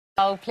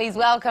Oh, please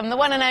welcome the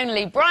one and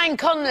only Brian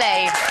Conley. Feel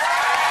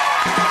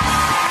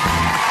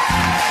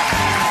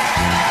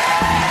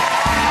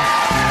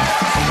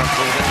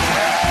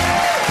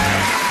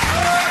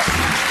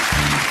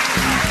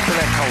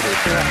that cold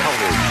here.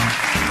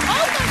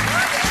 Oh, my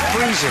God. It's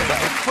freezing,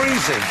 but it's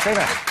freezing. Feel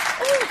that.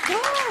 Oh,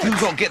 God. You've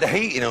got to get the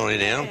heating on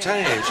in here, I'm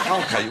telling you. It's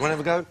cold, Kate. You want to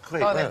have a go?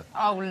 Quick, look.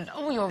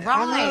 Oh, you're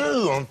right. I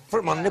know.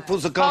 My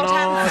nipples are gone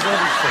hard,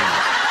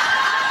 everything.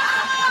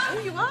 Oh,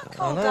 you are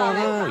cold, I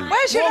darling. know.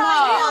 Where's your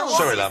high heels?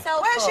 Sorry, love.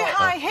 Where's your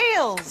high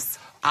heels?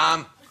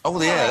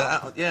 Oh,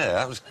 yeah,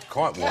 that was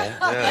quite warm,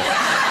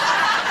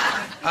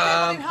 yeah.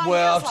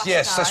 Well,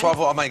 yes, that's why I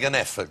thought I'd make an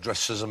effort,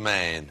 dressed as a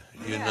man,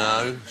 you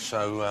know,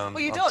 so... well,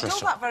 you don't do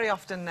that very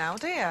often now,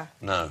 do you?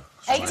 No.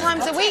 8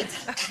 times a week?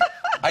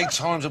 8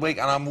 times a week,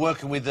 and I'm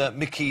working with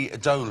Mickey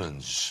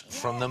Dolenz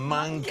from the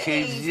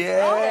Monkees,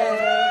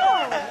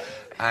 yeah.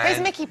 Who's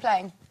Mickey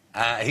playing?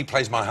 He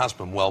plays my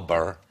husband,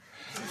 Welburr,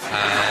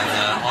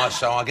 and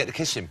so I get to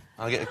kiss him.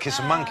 I get to kiss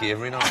a monkey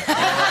every night.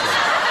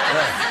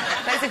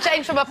 Yeah. It's a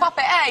change from a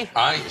puppet, eh?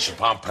 It's a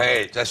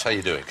puppet. That's how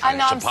you do it, Kate. I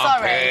know, I'm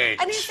sorry.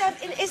 And is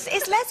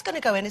Les going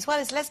to go in as well?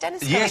 Is Les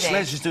Dennis going in? Yes,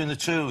 Les is doing the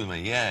tour with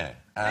me, yeah.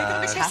 Are you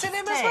going to be kissing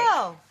him as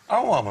well?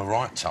 Oh, I'm a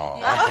right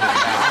tart.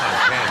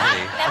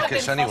 I don't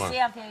kiss anyone.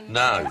 Have you?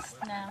 No.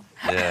 No.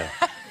 Yeah.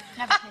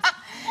 Never kissed.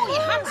 Oh,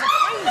 your hands are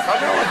freezing. I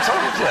know, I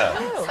told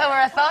you. So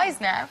are her thighs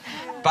now.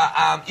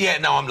 But, yeah,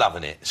 no, I'm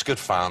loving it. It's good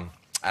fun.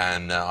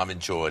 And I've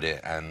enjoyed it,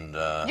 and...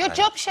 You're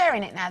job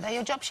sharing it now, though.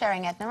 You're job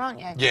sharing, Edna,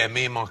 aren't you? Yeah,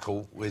 me and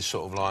Michael, we're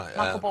sort of like...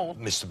 Michael Ball.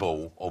 Mr.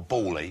 Ball, or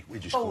Bally. We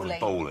just call him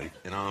Bally,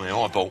 you know what I mean?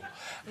 Hi, Ball.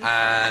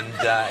 And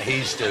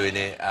he's doing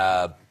it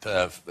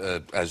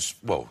as...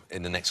 Well,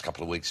 in the next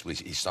couple of weeks,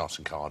 he starts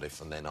in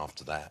Cardiff, and then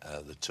after that,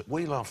 what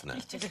are you laughing at?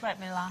 You just make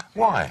me laugh.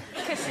 Why?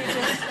 Because you're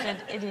just an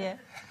idiot.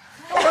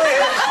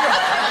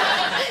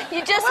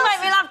 You just make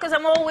me laugh because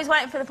I'm always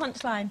waiting for the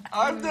punchline.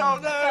 I don't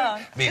know.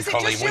 Me and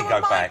Conley, we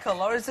go back.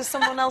 Michael, or is there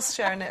someone else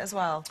sharing it as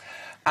well?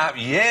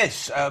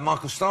 Yes,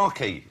 Michael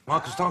Starkey.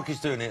 Michael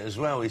Starkey's doing it as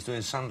well. He's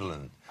doing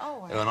Sunderland. Oh,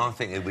 wow. And I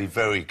think it'll be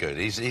very good.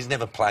 He's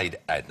never played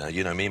Edna.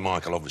 You know, me and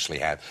Michael obviously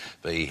have,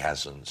 but he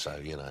hasn't, so,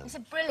 you know. It's a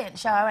brilliant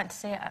show. I went to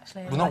see it,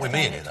 actually. Well, not with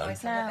me in it, though.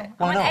 No.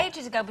 Why I not? went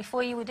ages ago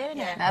before you were doing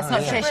it. That's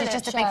not true. She's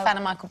just a big fan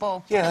of Michael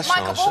Ball. Yeah, that's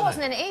Michael nice, Ball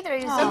isn't wasn't it? in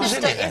it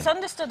either. His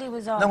understudy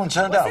was on. No one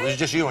turned up. It was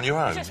just you on your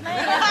own. Just me. No,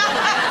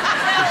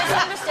 his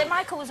understudy.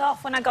 Michael was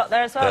off when I got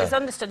there as well. His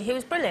understudy. He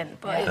was brilliant.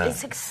 But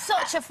it's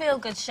such a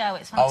feel-good show.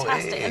 It's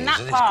fantastic. Oh, it is. And that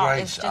and part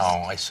it's is great. just...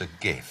 Oh, it's a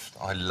gift.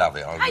 I love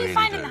it. I How are really you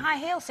finding do. the high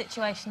heel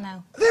situation,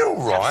 though? They're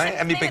all right.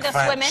 And my big They're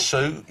fat swimming.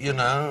 suit, you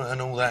know,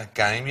 and all that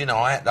game. You know,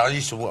 I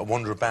used to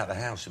wander about the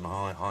house in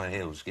my high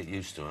heels, get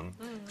used to them.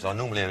 Because I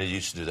normally only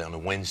used to do that on a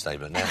Wednesday,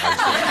 but now I've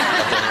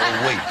done it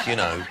all week, you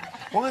know.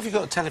 Why have you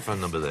got a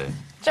telephone number there?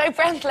 Joe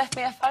Brent left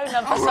me a phone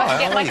number so right, I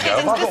can get my kids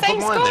into the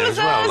same school as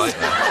us.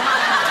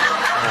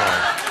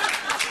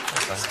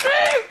 It's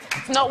true.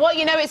 It's not what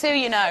you know, it's who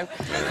you know.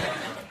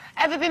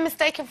 Ever been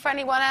mistaken for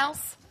anyone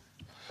else?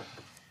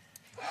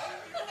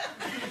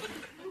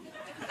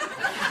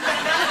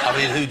 I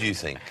mean, who do you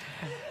think?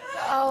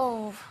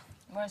 Oh...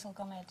 Rosal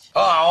Gomez.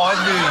 Oh, I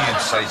knew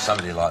you'd say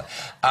something like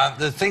that.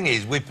 The thing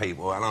is, with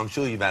people, and I'm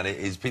sure you've had it,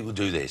 is people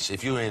do this.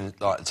 If you're in,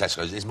 like,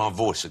 Tesco's, it's my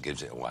voice that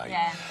gives it away.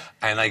 Yeah.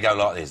 And they go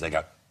like this. They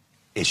go,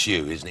 it's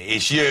you, isn't it?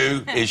 It's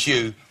you, it's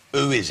you.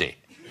 Who is it?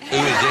 Who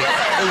is it?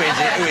 Who is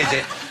it? Who is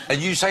it?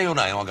 And you say your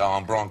name, I go,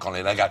 I'm Brian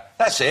Conley. They go,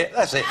 that's it,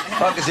 that's it.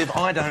 Like as if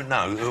I don't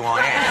know who I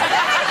am.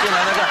 You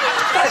know, they go,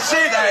 that's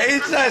it, that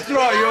is, that's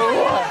right, you're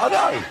right, I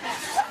know.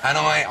 And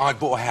I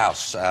bought a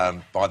house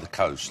by the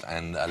coast,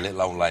 and a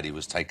little old lady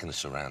was taking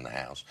us around the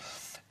house.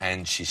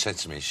 And she said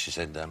to me, she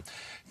said,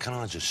 can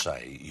I just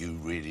say, you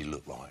really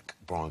look like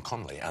Brian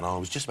Conley? And I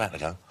was just about to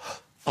go,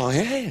 oh,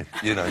 yeah.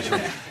 You know, she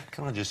went,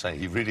 can I just say,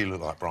 you really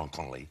look like Brian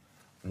Conley?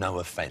 No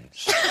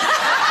offence.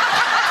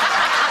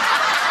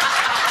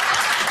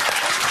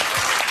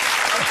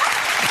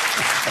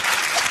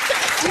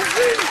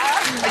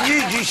 And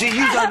you see,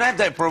 you don't have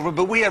that problem,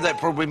 but we have that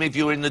problem if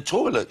you're in the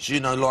toilets, you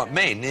know, like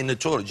men in the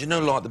toilets, you know,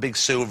 like the big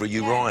silver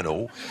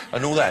urinal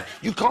and all that.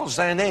 You can't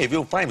stand there if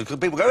you're famous, because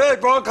people go, hey,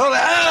 Brian Conley,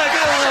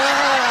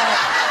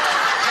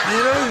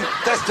 you know,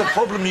 that's the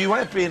problem you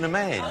have being a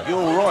man.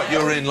 You're all right,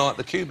 you're in, like,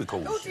 the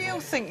cubicles. Who do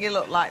you think you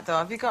look like, though?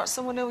 Have you got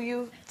someone who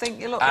you think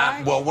you look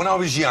like? Well, when I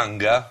was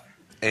younger,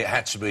 it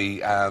had to be,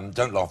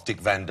 don't laugh, Dick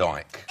Van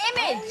Dyke.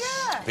 Image!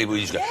 Yeah. People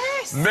used to go,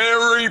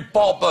 Mary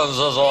Poppins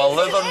as I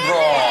live and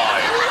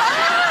drive.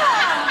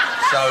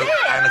 So,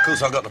 and of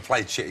course I got to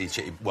play Chitty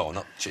Chitty, well,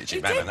 not Chitty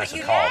Chitty Bang Bang, that's a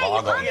car, but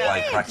I got to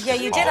play Practice. Yeah,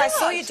 you did, I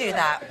saw you do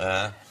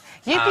that.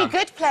 You'd be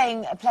good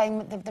playing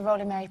the role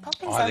of Mary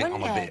Poppins, I though, think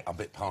wouldn't I'm you? a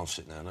bit past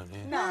it now, don't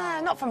you?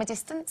 No, not from a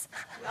distance.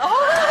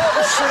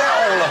 What's that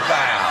all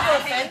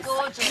about?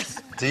 Gorgeous.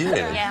 Do you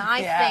really? Yeah,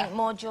 I think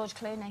more George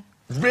Clooney.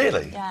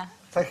 Really? Yeah.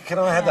 Can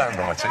I have that in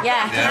writing?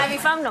 Yeah, can I have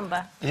your phone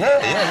number? Yeah.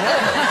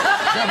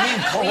 Me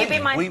and Will you be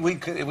Colleen,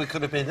 my... we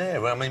could have been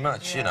there. I mean,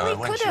 much, you know. We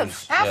when could she have.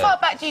 was, How far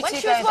back do you When two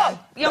she go, was what?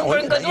 then? Younger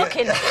and good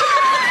looking.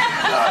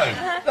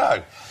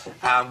 No.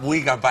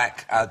 We go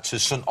back to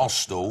St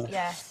Austell.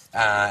 Yes.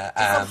 No,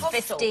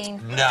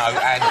 15.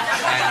 and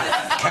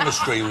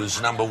chemistry was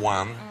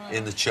 #1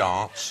 in the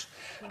charts.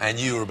 And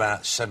you were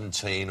about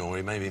 17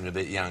 or maybe even a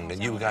bit young,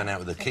 and you were going out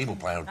with a keyboard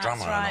player or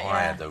drummer, right, and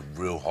I had the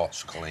real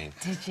hot Colleen.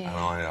 Did you? And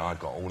I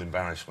got all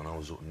embarrassed when I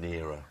was sort of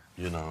near her,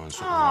 you know, and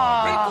sort of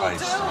like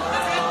replaced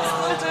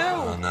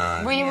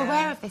her. Were you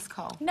aware of this,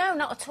 Cole? No,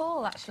 not at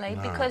all, actually,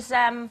 because,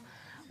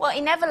 well,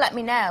 he never let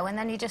me know, and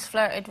then he just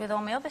flirted with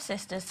all my other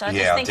sisters, so I Yeah,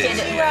 just I think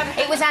did,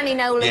 it was Annie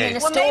Nolan in a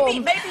Well,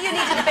 storm. maybe you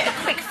needed a bit of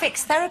quick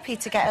fix therapy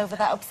to get over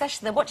that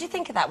obsession. Then, what do you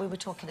think of that? We were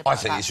talking about. I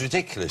think it's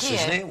ridiculous, Do you?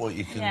 isn't it? What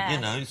you can, Yeah. you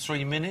know,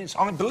 3 minutes.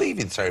 I believe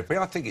in therapy.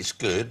 I think it's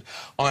good.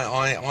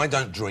 I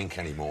don't drink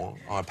anymore.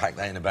 I packed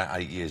that in about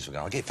 8 years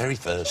ago. I get very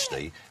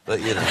thirsty, but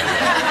you know.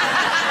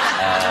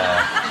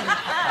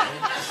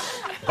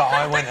 But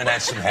I went and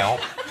had some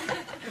help,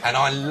 and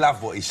I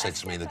love what he said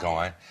to me, the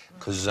guy,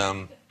 because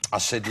I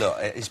said, look,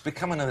 it's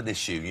becoming an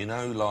issue, you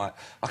know, like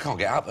I can't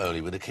get up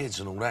early with the kids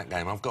and all that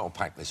game. I've got to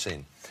pack this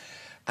in.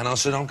 And I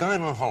said, I'm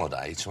going on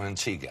holiday to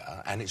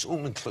Antigua, and it's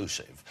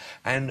all-inclusive.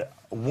 And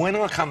when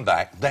I come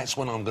back, that's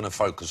when I'm going to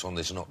focus on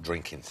this not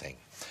drinking thing.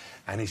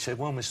 And he said,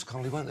 well, Mr.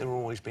 Conley, won't there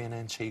always be an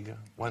Antigua?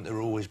 Won't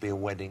there always be a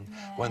wedding?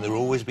 Yeah. Won't there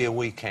always be a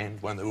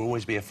weekend? Won't there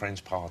always be a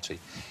friend's party?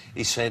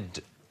 He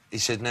said,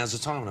 now's the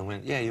time. And I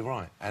went, yeah, you're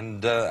right.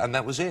 And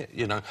that was it,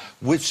 you know,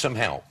 with some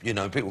help. You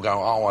know, people go,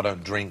 oh, I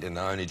don't drink and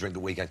I only drink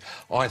at weekends.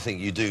 I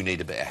think you do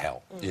need a bit of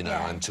help, you know,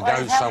 and to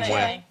go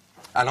somewhere...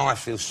 And I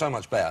feel so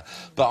much better.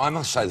 But I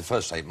must say the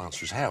first 8 months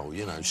was hell,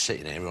 you know,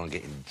 sitting there, everyone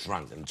getting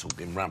drunk and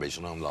talking rubbish,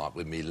 and I'm like,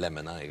 with me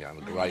lemonade, going,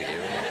 great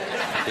here.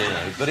 You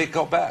know, but it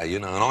got better, you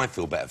know, and I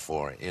feel better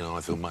for it. You know,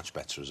 I feel much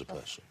better as a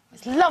person.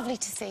 It's lovely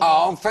to see you.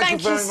 Oh, thank you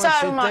very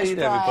so much indeed,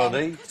 Brian.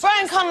 everybody.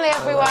 Brian Conley,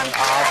 everyone.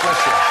 Oh,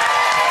 bless you.